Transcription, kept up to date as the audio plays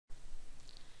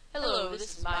So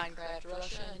this is MineCraft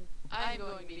Russia, and I'm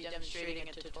going to be demonstrating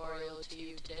a tutorial to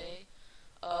you today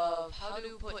of how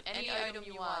to put any item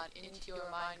you want into your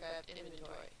Minecraft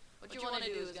inventory. What you want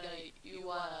to do is you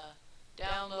want to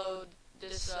download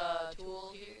this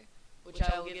tool here, which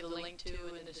I will give the link to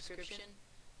in the description.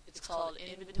 It's called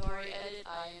Inventory Edit,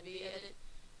 INV Edit,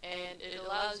 and it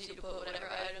allows you to put whatever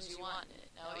items you want in it.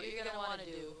 Now what you're going to want to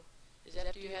do is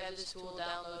after you have this tool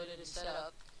downloaded and set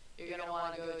up, you're going to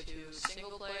want to go to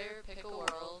single player, pick a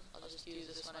world. I'll just use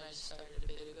this one I just started a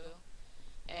bit ago.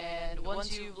 And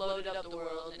once you've loaded up the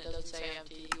world and it doesn't say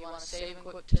empty, you want to save and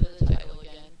quit to the title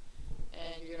again.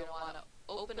 And you're going to want to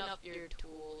open up your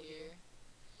tool here.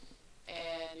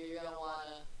 And you're going to want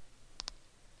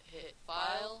to hit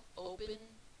File, Open,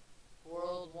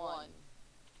 World 1.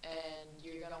 And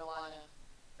you're going to want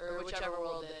to, or whichever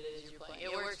world that is you're playing.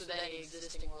 It works with any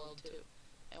existing world too.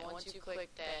 And once you click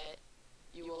that,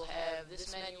 you will have this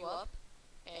menu up,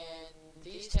 and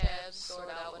these tabs sort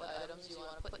out what items you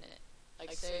want to put in it.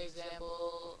 Like say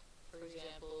for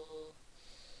example,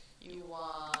 you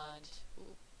want,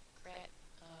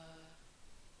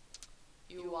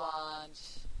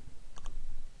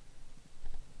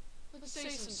 let's say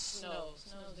some snow.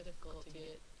 Snow is difficult to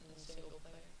get in single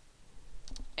player.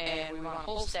 And we want a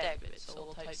whole stack of it, so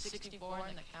we'll type 64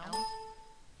 in the count.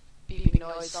 Beeping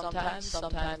noise sometimes,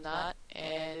 sometimes not,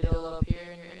 and it'll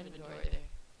appear in your inventory there.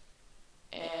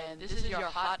 And this is your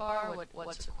hotbar,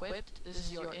 what's equipped. This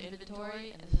is your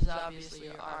inventory, and this is obviously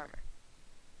your armor.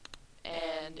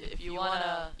 And if you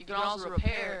wanna, you can also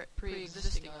repair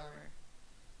pre-existing armor.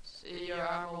 So your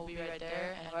armor will be right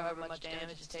there, and however much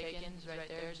damage is taken is right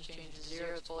there. Just change to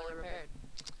 0, it's fully repaired.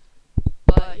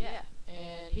 But yeah,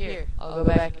 and here, I'll go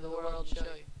back into the world and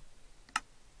show you.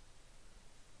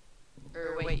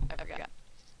 Or wait, I forgot.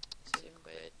 Save and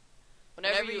quit.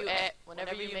 Whenever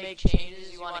you make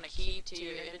changes you want to keep to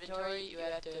your inventory, you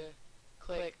have to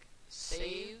click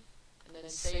save and then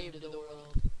save to the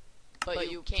world. But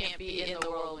you can't be in the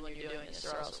world when you're doing this,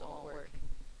 or else it won't work.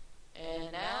 And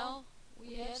now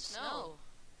we have snow.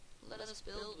 Let us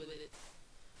build with it.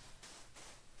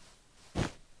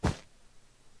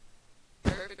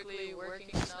 Perfectly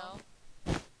working snow.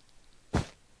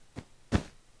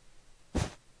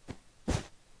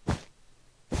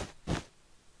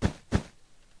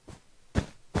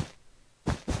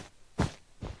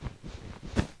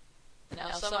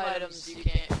 Now some items you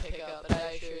can't pick up, but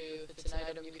I assure you if it's an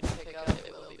item you can pick up,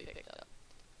 it will be picked up.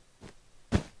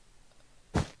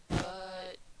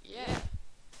 But yeah.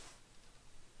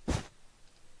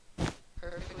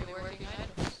 Perfectly working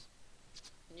items.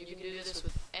 And you can do this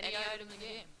with any item in the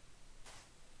game.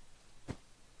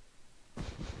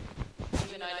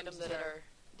 Even items that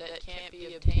can't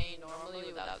be obtained normally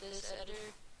without this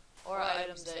editor, or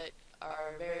items that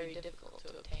are very difficult to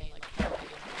obtain, like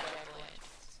pumpkins and jack-o'-lanterns.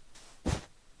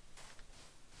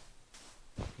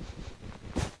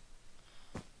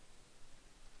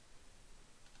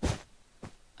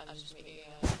 I'm just making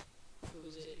a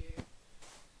who's it here.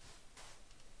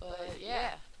 But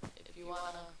yeah, if you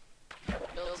wanna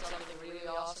build something really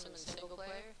awesome in single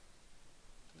player,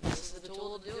 this is the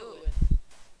tool to do it with.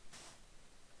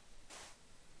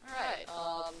 Alright,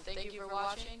 thank you for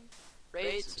watching.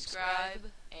 Rate, subscribe,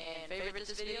 and favorite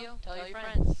this video. Tell your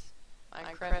friends.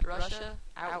 MineCraft Russia,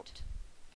 out.